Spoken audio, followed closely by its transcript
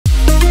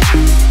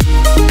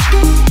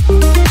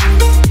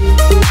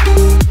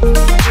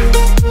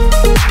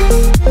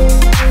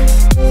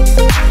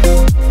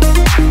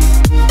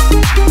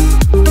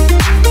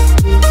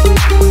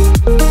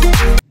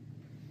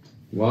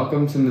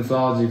Welcome to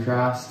Mythology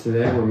Crafts.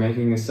 Today we're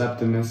making a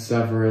Septimius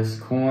Severus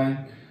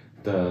coin.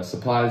 The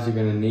supplies you're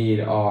going to need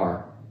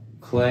are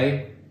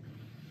clay,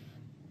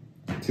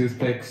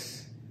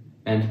 toothpicks,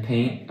 and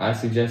paint. I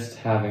suggest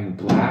having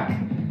black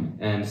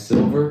and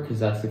silver because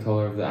that's the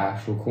color of the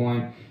actual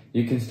coin.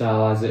 You can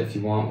stylize it if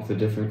you want with a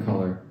different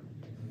color.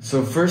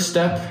 So first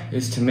step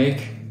is to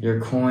make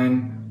your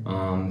coin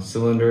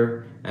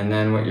cylinder, and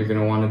then what you're going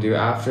to want to do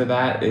after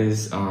that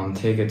is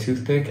take a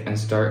toothpick and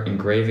start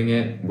engraving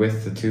it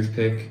with the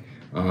toothpick,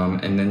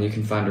 and then you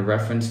can find a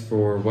reference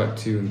for what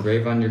to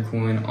engrave on your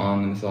coin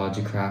on the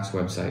Mythology Crafts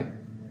website.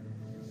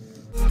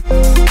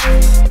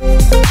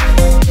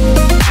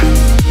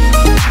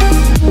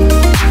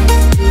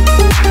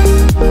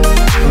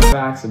 Fun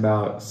facts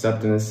about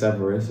Septimius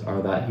Severus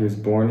are that he was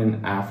born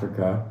in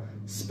Africa,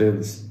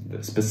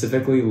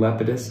 specifically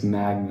Lepidus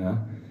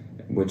Magna,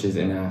 which is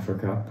in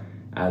Africa,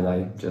 as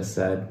I just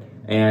said,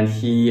 and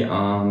he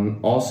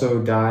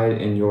also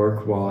died in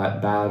York while at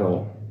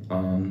battle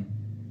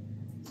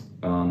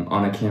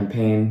on a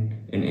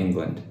campaign in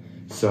England.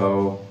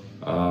 So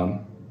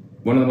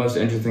one of the most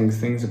interesting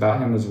things about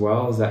him as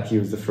well is that he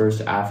was the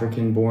first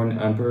African-born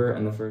emperor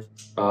and the first.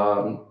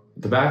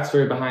 The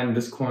backstory behind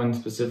this coin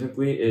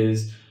specifically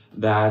is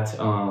that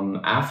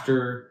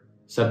after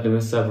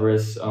Septimius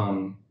Severus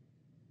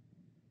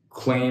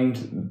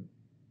claimed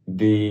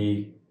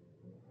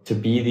to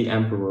be the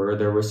emperor,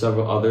 there were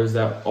several others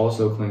that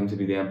also claimed to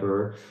be the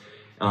emperor,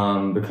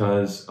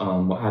 because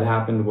what had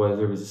happened was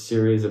there was a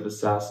series of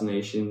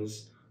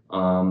assassinations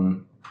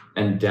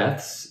and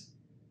deaths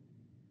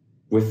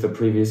with the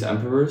previous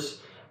emperors,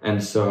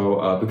 and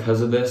so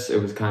because of this, it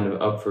was kind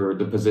of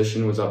the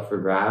position was up for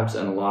grabs,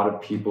 and a lot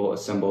of people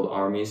assembled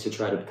armies to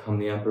try to become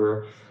the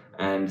emperor,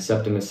 and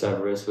Septimius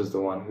Severus was the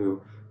one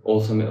who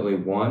ultimately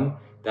won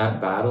that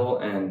battle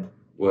and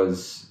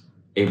was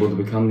able to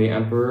become the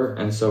emperor.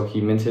 And so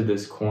he minted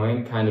this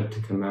coin kind of to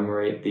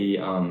commemorate the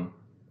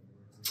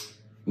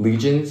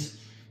legions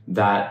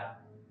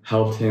that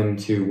helped him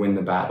to win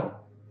the battle.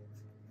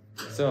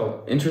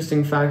 So,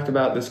 interesting fact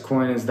about this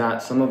coin is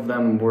that some of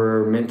them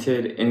were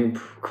minted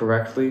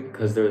incorrectly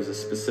because there was a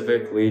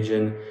specific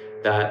legion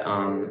that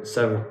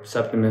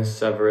Septimius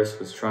Severus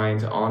was trying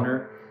to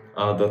honor.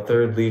 The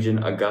 3rd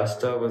Legion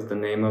Augusta was the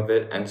name of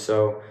it, and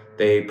so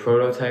they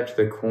prototyped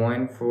the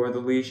coin for the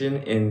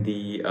legion in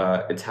the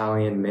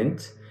Italian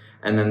mint,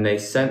 and then they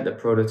sent the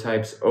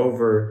prototypes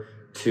over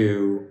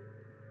to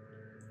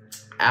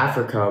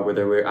Africa where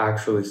they were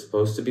actually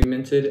supposed to be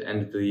minted,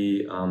 and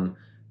the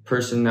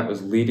person that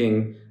was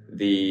leading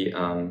the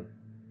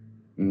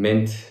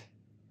mint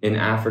in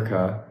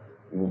Africa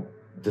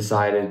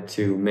decided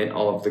to mint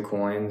all of the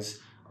coins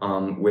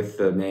with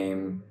the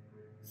name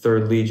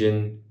 3rd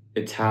Legion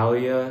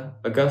Italia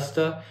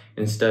Augusta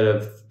instead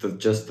of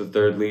just the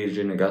 3rd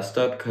Legion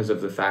Augusta, because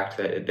of the fact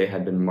that they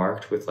had been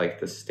marked with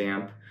like the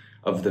stamp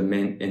of the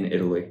mint in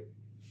Italy.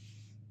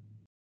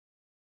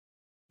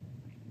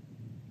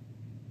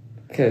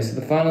 Okay, so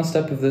the final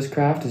step of this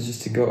craft is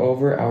just to go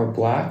over our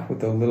black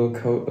with a little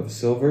coat of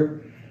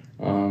silver,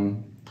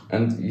 and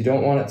you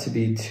don't want it to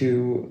be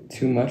too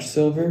much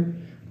silver,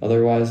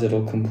 otherwise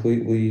it'll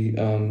completely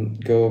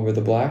go over the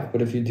black.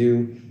 But if you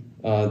do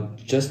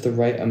just the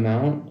right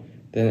amount,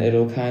 then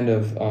it'll kind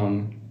of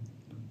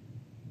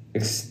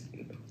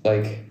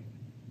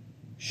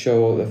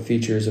show the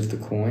features of the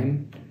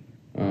coin,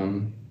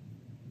 and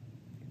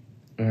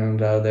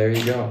there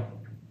you go.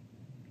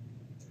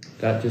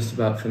 That just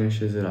about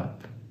finishes it up.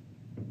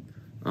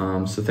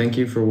 So thank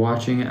you for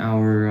watching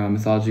our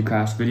Mythology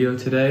Crafts video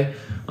today.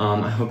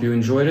 I hope you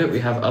enjoyed it. We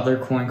have other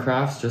coin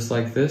crafts just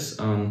like this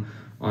on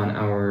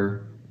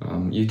our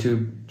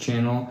YouTube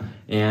channel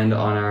and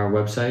on our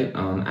website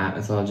at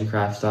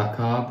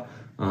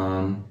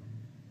mythologycrafts.com.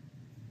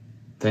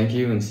 Thank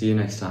you and see you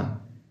next time.